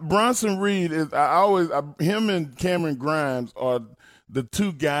 Yeah, Bronson Reed is. Him and Cameron Grimes are the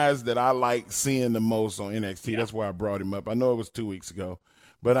two guys that I like seeing the most on NXT. That's why I brought him up. I know it was 2 weeks ago.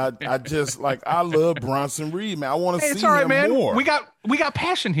 But I just like, I love Bronson Reed, man. I want to see him man. more. We got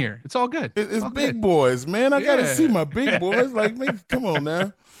passion here. It's all good. It's all big good. Boys, man. I got to see my big boys. Like, man, come on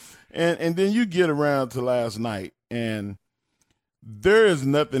now. And then you get around to last night, and there is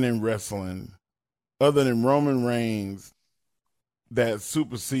nothing in wrestling other than Roman Reigns that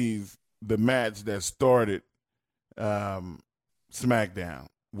supersedes the match that started SmackDown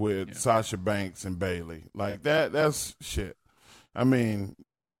with Sasha Banks and Bayley. Like, that's shit. I mean,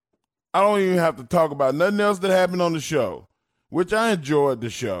 I don't even have to talk about nothing else that happened on the show, which I enjoyed the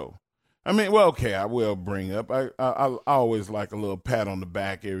show. I mean, well, okay, I will bring up. I always like a little pat on the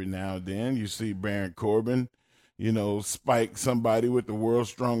back every now and then. You see Baron Corbin, spike somebody with the world's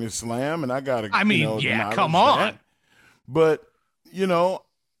strongest slam, and I got to. Come on. That. But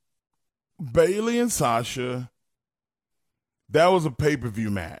Bayley and Sasha, that was a pay-per-view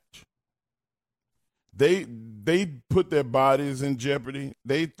match. They put their bodies in jeopardy.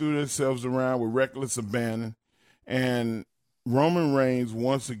 They threw themselves around with reckless abandon, and Roman Reigns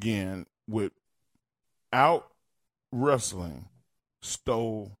once again, without wrestling,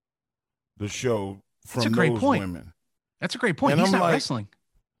 stole the show from those women. That's a great point. He's not wrestling.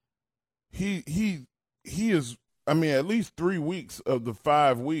 He is. I mean, at least 3 weeks of the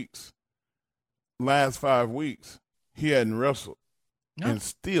 5 weeks, last 5 weeks, he hadn't wrestled, and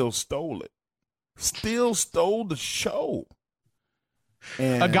still stole it. Still stole the show.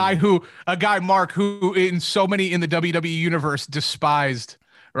 And a guy, Mark, who in so many in the WWE universe despised,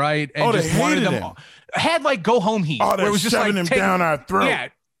 right? And just wanted them. Had like go home heat. Where it was just shoving him down our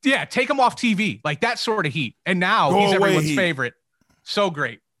throat. Yeah, take him off TV, like that sort of heat. And now he's everyone's favorite. So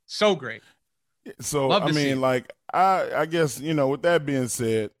great. So I guess, with that being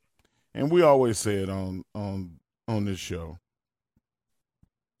said, and we always say it on this show,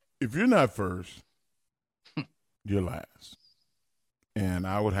 if you're not first, you're last. And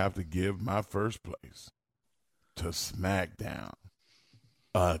I would have to give my first place to SmackDown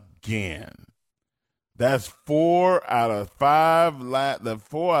again. That's 4 out of 5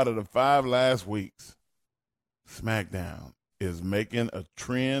 the 5 last weeks. SmackDown is making a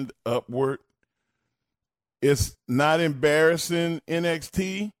trend upward. It's not embarrassing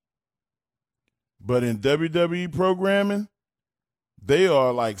NXT, but in WWE programming, they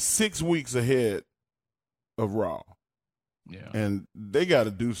are like 6 weeks ahead of Raw. Yeah. And they got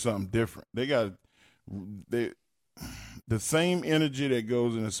to do something different. The same energy that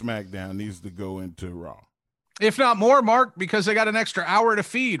goes into SmackDown needs to go into Raw. If not more, Mark, because they got an extra hour to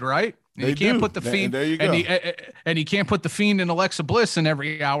feed, right? You can't put the Fiend, there you go. And you can't put the Fiend and Alexa Bliss in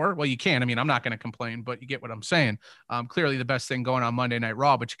every hour. Well, you can. I mean, I'm not going to complain, but you get what I'm saying. Clearly the best thing going on Monday Night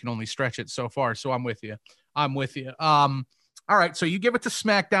Raw, but you can only stretch it so far. So I'm with you. All right, so you give it to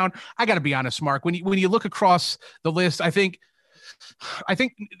SmackDown. I got to be honest, Mark. When you look across the list, I think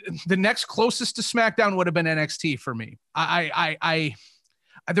the next closest to SmackDown would have been NXT for me.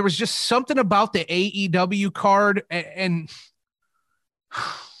 There was just something about the AEW card, and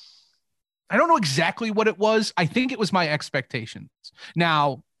I don't know exactly what it was. I think it was my expectations.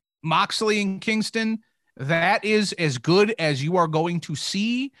 Now, Moxley and Kingston, that is as good as you are going to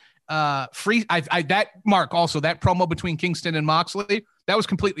see. Mark, also that promo between Kingston and Moxley, that was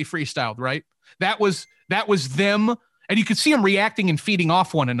completely freestyled, right? That was them, and you could see them reacting and feeding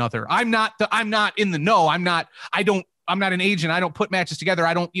off one another. I'm not in the know. I'm not an agent. I don't put matches together.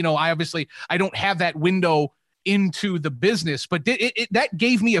 I don't have that window into the business, but that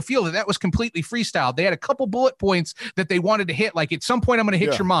gave me a feel that was completely freestyled. They had a couple bullet points that they wanted to hit. Like at some point, I'm going to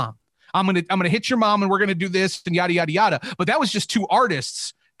hit your mom. I'm going to hit your mom, and we're going to do this and yada, yada, yada. But that was just two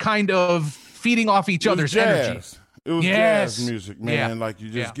artists kind of feeding off each other's energy. It was jazz music, man. Yeah. Like you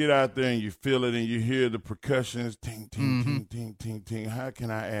just get out there and you feel it and you hear the percussions, ting, ting, ting, ting, ting, ting. How can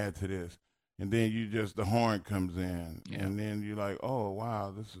I add to this? And then the horn comes in, and then you're like, oh,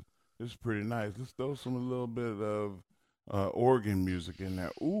 wow, this is pretty nice. Let's throw a little bit of organ music in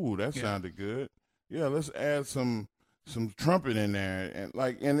there. Ooh, that sounded good. Yeah, let's add some trumpet in there,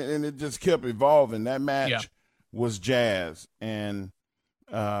 and it just kept evolving. That match was jazz, and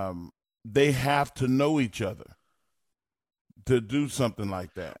they have to know each other to do something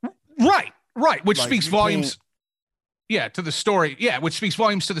like that. Right, which speaks volumes. Yeah, to the story. Yeah, which speaks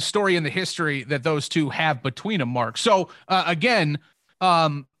volumes to the story and the history that those two have between them, Mark. So again,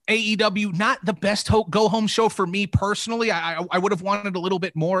 AEW, not the best go-home show for me personally. I would have wanted a little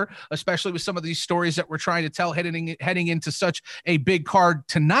bit more, especially with some of these stories that we're trying to tell heading into such a big card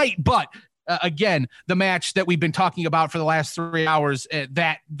tonight. But again, the match that we've been talking about for the last 3 hours,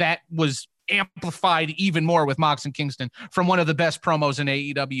 that was amplified even more with Mox and Kingston from one of the best promos in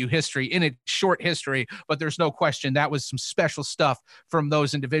AEW history, in its short history. But there's no question that was some special stuff from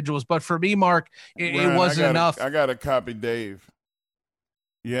those individuals. But for me, Mark, it wasn't enough. I got to copy Dave.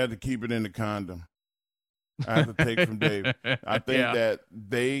 You had to keep it in the condom. I have to take from Dave. I think that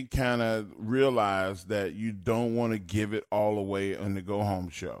they kind of realized that you don't want to give it all away on the go-home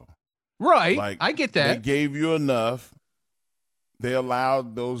show. Right. Like, I get that. They gave you enough. They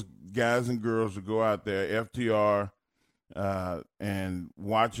allowed those guys and girls to go out there, FTR, and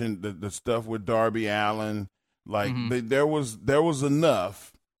watching the stuff with Darby Allin. Like there was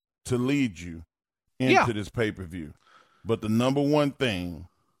enough to lead you into this pay-per-view. But the number one thing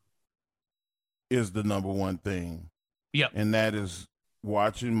is the number one thing. Yep. And that is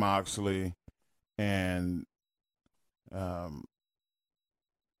watching Moxley and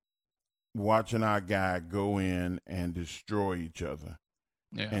watching our guy go in and destroy each other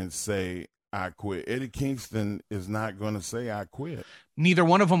and say, I quit. Eddie Kingston is not going to say I quit. Neither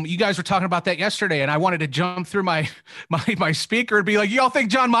one of them. You guys were talking about that yesterday, and I wanted to jump through my speaker and be like, y'all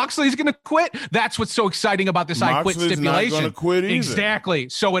think Jon Moxley's going to quit? That's what's so exciting about this I quit stipulation. Not going to quit either. Exactly.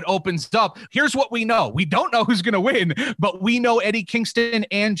 So it opens up. Here's what we know. We don't know who's going to win, but we know Eddie Kingston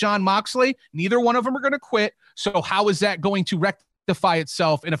and Jon Moxley. Neither one of them are going to quit. So how is that going to rectify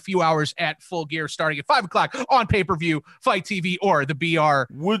itself in a few hours at Full Gear, starting at 5:00 on pay-per-view, Fight TV, or the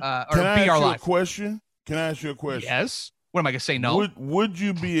BR Can I ask you a question? Yes. What am I going to say? No. Would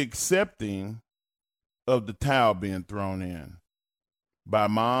you be accepting of the towel being thrown in by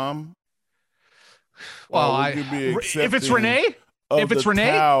Mom? Well, if it's Renee,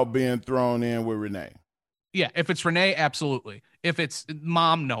 towel being thrown in with Renee. Yeah, if it's Renee, absolutely. If it's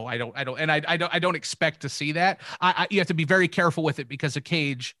Mom, no, I don't, and I don't expect to see that. You have to be very careful with it because of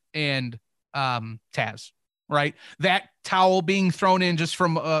Cage and Taz, right? That towel being thrown in just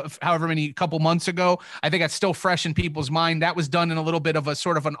from however many couple months ago, I think that's still fresh in people's mind. That was done in a little bit of a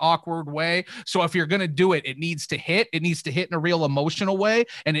sort of an awkward way. So if you're going to do it, it needs to hit in a real emotional way,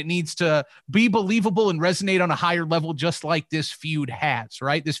 and it needs to be believable and resonate on a higher level, just like this feud has,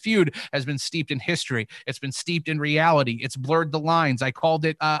 right? This feud has been steeped in history. It's been steeped in reality. It's blurred the lines. I called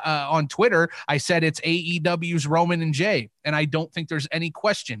it on Twitter. I said it's AEW's Roman and Jay, and I don't think there's any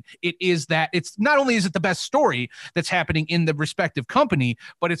question. It is that. It's not only is it the best story that's happening in the respective company,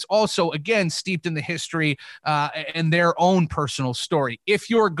 but it's also, again, steeped in the history and their own personal story. If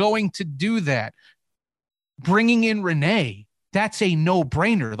you're going to do that, bringing in Renee, that's a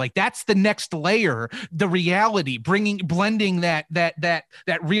no-brainer. Like, that's the next layer, the reality, blending that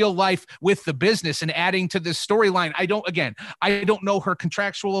real life with the business and adding to this storyline. I don't know her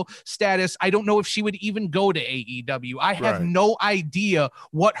contractual status. I don't know if she would even go to AEW. I have no idea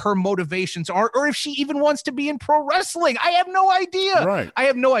what her motivations are, or if she even wants to be in pro wrestling. I have no idea. Right. I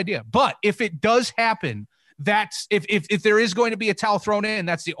have no idea. But if it does happen, that's if there is going to be a towel thrown in,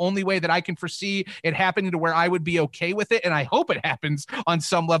 that's the only way that I can foresee it happening to where I would be okay with it. And I hope it happens on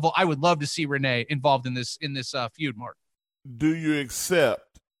some level. I would love to see Renee involved in this feud, Mark. Do you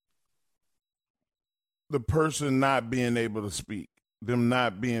accept the person not being able to speak, them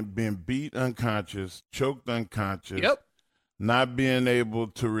not being beat unconscious, choked unconscious, not being able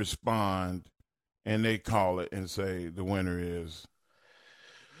to respond, and they call it and say the winner is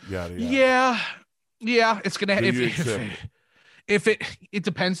yada yada? Yeah, it's gonna. If it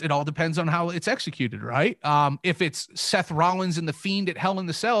depends. It all depends on how it's executed, right? If it's Seth Rollins and the Fiend at Hell in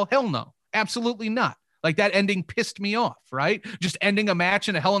the Cell, hell no, absolutely not. Like, that ending pissed me off, right? Just ending a match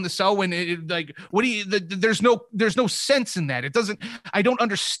in a Hell in the Cell when there's no sense in that. It doesn't. I don't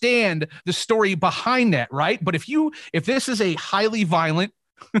understand the story behind that, right? But if this is a highly violent,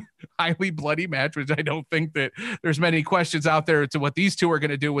 highly bloody match, which I don't think that there's many questions out there to what these two are going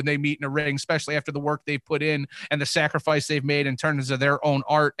to do when they meet in a ring, especially after the work they've put in and the sacrifice they've made in terms of their own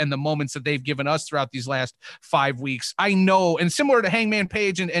art and the moments that they've given us throughout these last 5 weeks. I know, and similar to Hangman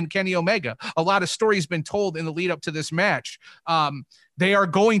Page and Kenny Omega, a lot of stories been told in the lead up to this match. They are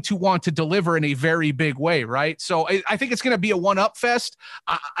going to want to deliver in a very big way, right? So I think it's going to be a one-up fest.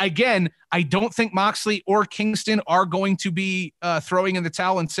 Again, I don't think Moxley or Kingston are going to be throwing in the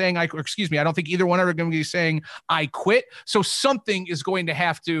towel and saying, I don't think either one are going to be saying, I quit. So something is going to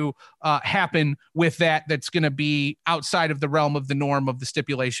have to happen with that that's going to be outside of the realm of the norm of the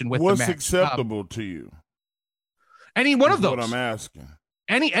stipulation with the match. What's acceptable to you? Any one of those. What I'm asking.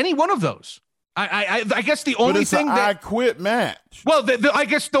 Any one of those. I guess the only thing that I quit match. Well, I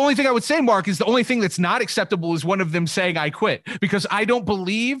guess the only thing I would say, Mark, is the only thing that's not acceptable is one of them saying I quit, because I don't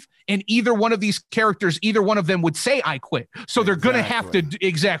believe in either one of these characters. Either one of them would say I quit. So they're going to have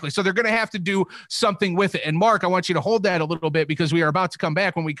to So they're going to have to do something with it. And Mark, I want you to hold that a little bit, because we are about to come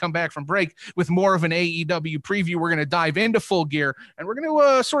back when we come back from break with more of an AEW preview. We're going to dive into Full Gear, and we're going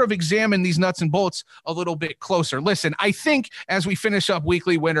to sort of examine these nuts and bolts a little bit closer. Listen, I think as we finish up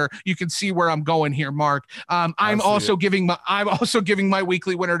Weekly Winner, you can see where I'm going here, Mark. I'm also giving my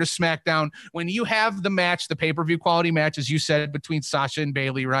weekly winner to SmackDown. When you have the match, the pay-per-view quality match, as you said, between Sasha and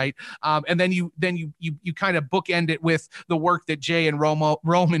Bayley, right? And then you kind of bookend it with the work that Jay and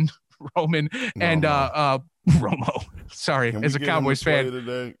Roman and Romo. Sorry, as a Cowboys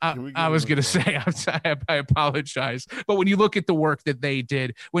fan, I was going to say, I apologize. But when you look at the work that they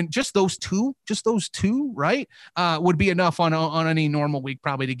did, when just those two, right, would be enough on any normal week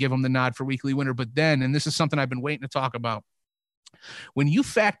probably to give them the nod for weekly winner. But then, and this is something I've been waiting to talk about, when you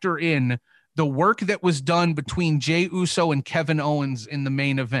factor in the work that was done between Jey Uso and Kevin Owens in the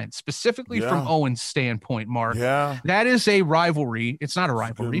main event, specifically from Owens' standpoint, Mark. Yeah. That is a rivalry. It's not a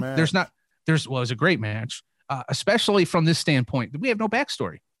rivalry. It was a great match, especially from this standpoint. We have no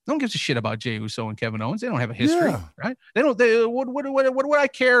backstory. No one gives a shit about Jey Uso and Kevin Owens. They don't have a history, right? What would I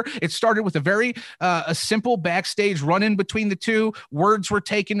care? It started with a very a simple backstage run-in between the two. Words were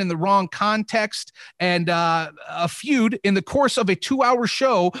taken in the wrong context, and a feud in the course of a 2-hour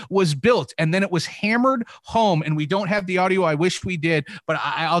show was built, and then it was hammered home. And we don't have the audio. I wish we did, but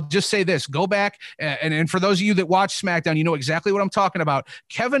I'll just say this: go back and for those of you that watch SmackDown, you know exactly what I'm talking about.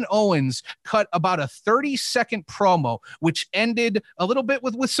 Kevin Owens cut about a 30-second promo, which ended a little bit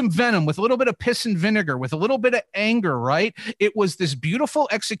with some venom, with a little bit of piss and vinegar, with a little bit of anger, right? It was this beautiful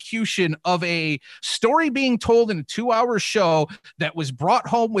execution of a story being told in a 2-hour show that was brought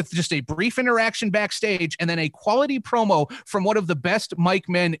home with just a brief interaction backstage and then a quality promo from one of the best mic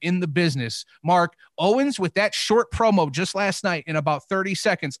men in the business. Mark Owens, with that short promo just last night in about 30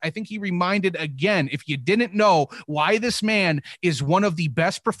 seconds, I think he reminded again, if you didn't know, why this man is one of the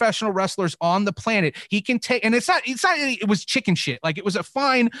best professional wrestlers on the planet. He can take, and it was chicken shit. Like, it was a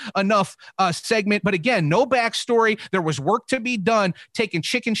fine enough segment, but again, no backstory. There was work to be done, taking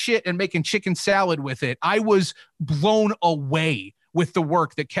chicken shit and making chicken salad with it. I was blown away with the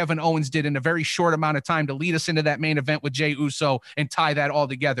work that Kevin Owens did in a very short amount of time to lead us into that main event with Jey Uso and tie that all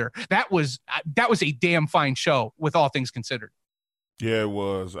together. That was a damn fine show, with all things considered. Yeah, it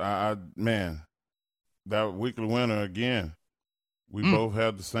was. Man, that weekly winner again. We both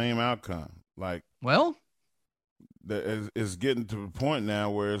had the same outcome. Like, well, it's getting to the point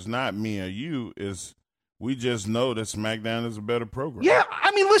now where it's not me or you. It's we just know that SmackDown is a better program. Yeah,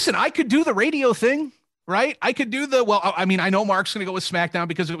 I mean, listen, I could do the radio thing, right? I could do I know Mark's going to go with SmackDown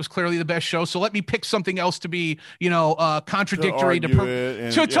because it was clearly the best show. So let me pick something else to be, contradictory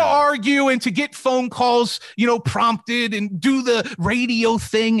to argue and to get phone calls, prompted and do the radio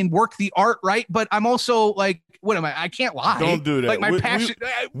thing and work the art, right? But I'm also like, what am I? I can't lie. Don't do that. Like, my passion.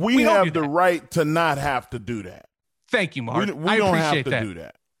 We have the right to not have to do that. Thank you, Mark. We don't have to do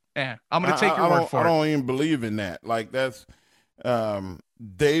that. Yeah, I'm going to take your word for it. I don't even believe in that. Like, that's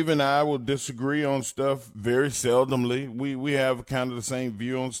Dave and I will disagree on stuff very seldomly. We have kind of the same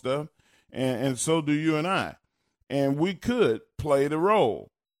view on stuff, and so do you and I. And we could play the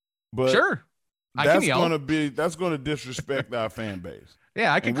role, but sure, that's going to disrespect our fan base.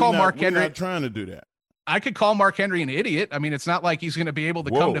 Yeah, I could call Mark Henry. We're not trying to do that. I could call Mark Henry an idiot. I mean, it's not like he's going to be able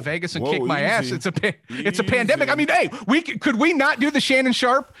to come to Vegas and kick my ass. It's a pandemic. I mean, hey, could we not do the Shannon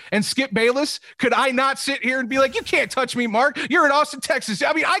Sharp and Skip Bayless? Could I not sit here and be like, you can't touch me, Mark? You're in Austin, Texas.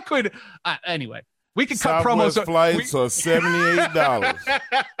 I mean, I could. Anyway, we could cut Southwest promos. Flights are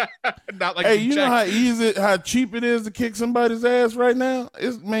 $78. Not like hey, you know how cheap it is to kick somebody's ass right now?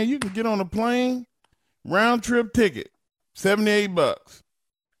 You can get on a plane, round trip ticket, $78.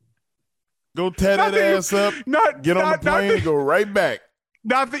 Go tear that ass up, get on the plane, and go right back.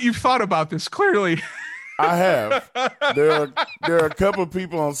 Not that you've thought about this, clearly. I have. There are a couple of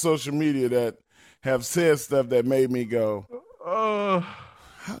people on social media that have said stuff that made me go, how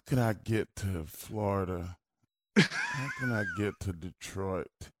can I get to Florida? How can I get to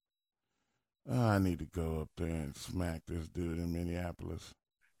Detroit? I need to go up there and smack this dude in Minneapolis.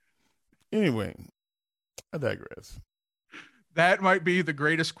 Anyway, I digress. That might be the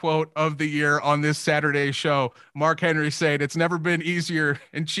greatest quote of the year on this Saturday show. Mark Henry said, it's never been easier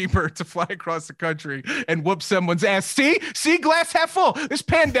and cheaper to fly across the country and whoop someone's ass. See, glass half full. This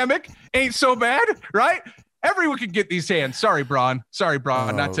pandemic ain't so bad, right? Everyone can get these hands. Sorry, Braun.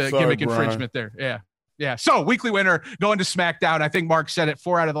 Not to gimmick infringement there. Yeah. So weekly winner going to SmackDown. I think Mark said it,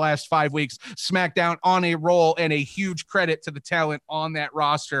 4 out of the last 5 weeks. SmackDown on a roll, and a huge credit to the talent on that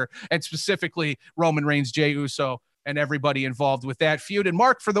roster, and specifically Roman Reigns, Jey Uso, and everybody involved with that feud. And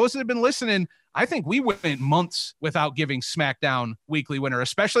Mark, for those that have been listening, I think we went months without giving SmackDown weekly winner,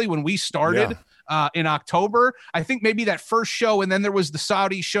 especially when we started in October. I think maybe that first show, and then there was the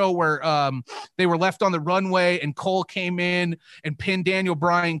Saudi show where they were left on the runway and Cole came in and pinned Daniel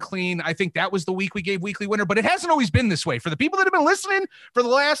Bryan clean. I think that was the week we gave weekly winner, but it hasn't always been this way. For the people that have been listening for the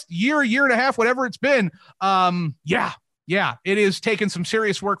last year and a half, whatever it's been, yeah, it is taking some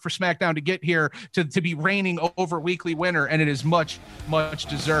serious work for SmackDown to get here to be reigning over weekly winner, and it is much, much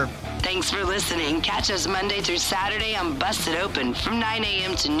deserved. Thanks for listening. Catch us Monday through Saturday on Busted Open from 9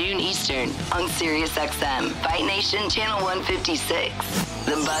 a.m. to noon Eastern on Sirius XM, Fight Nation Channel 156.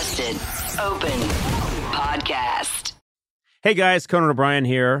 The Busted Open Podcast. Hey guys, Conan O'Brien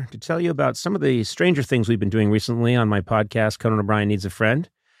here to tell you about some of the stranger things we've been doing recently on my podcast, Conan O'Brien Needs a Friend.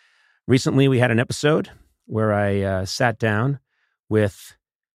 Recently, we had an episode where I sat down with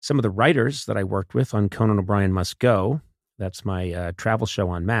some of the writers that I worked with on Conan O'Brien Must Go. That's my travel show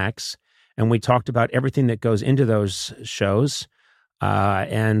on Max. And we talked about everything that goes into those shows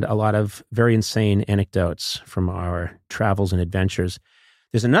and a lot of very insane anecdotes from our travels and adventures.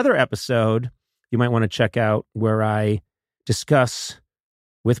 There's another episode you might want to check out where I discuss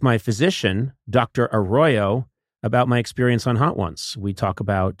with my physician, Dr. Arroyo, about my experience on Hot Ones. We talk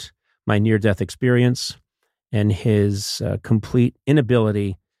about my near-death experience and his complete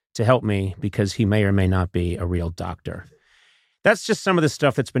inability to help me because he may or may not be a real doctor. That's just some of the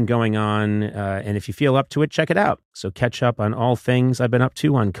stuff that's been going on, and if you feel up to it, check it out. So catch up on all things I've been up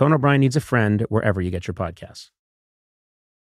to on Conan O'Brien Needs a Friend, wherever you get your podcasts.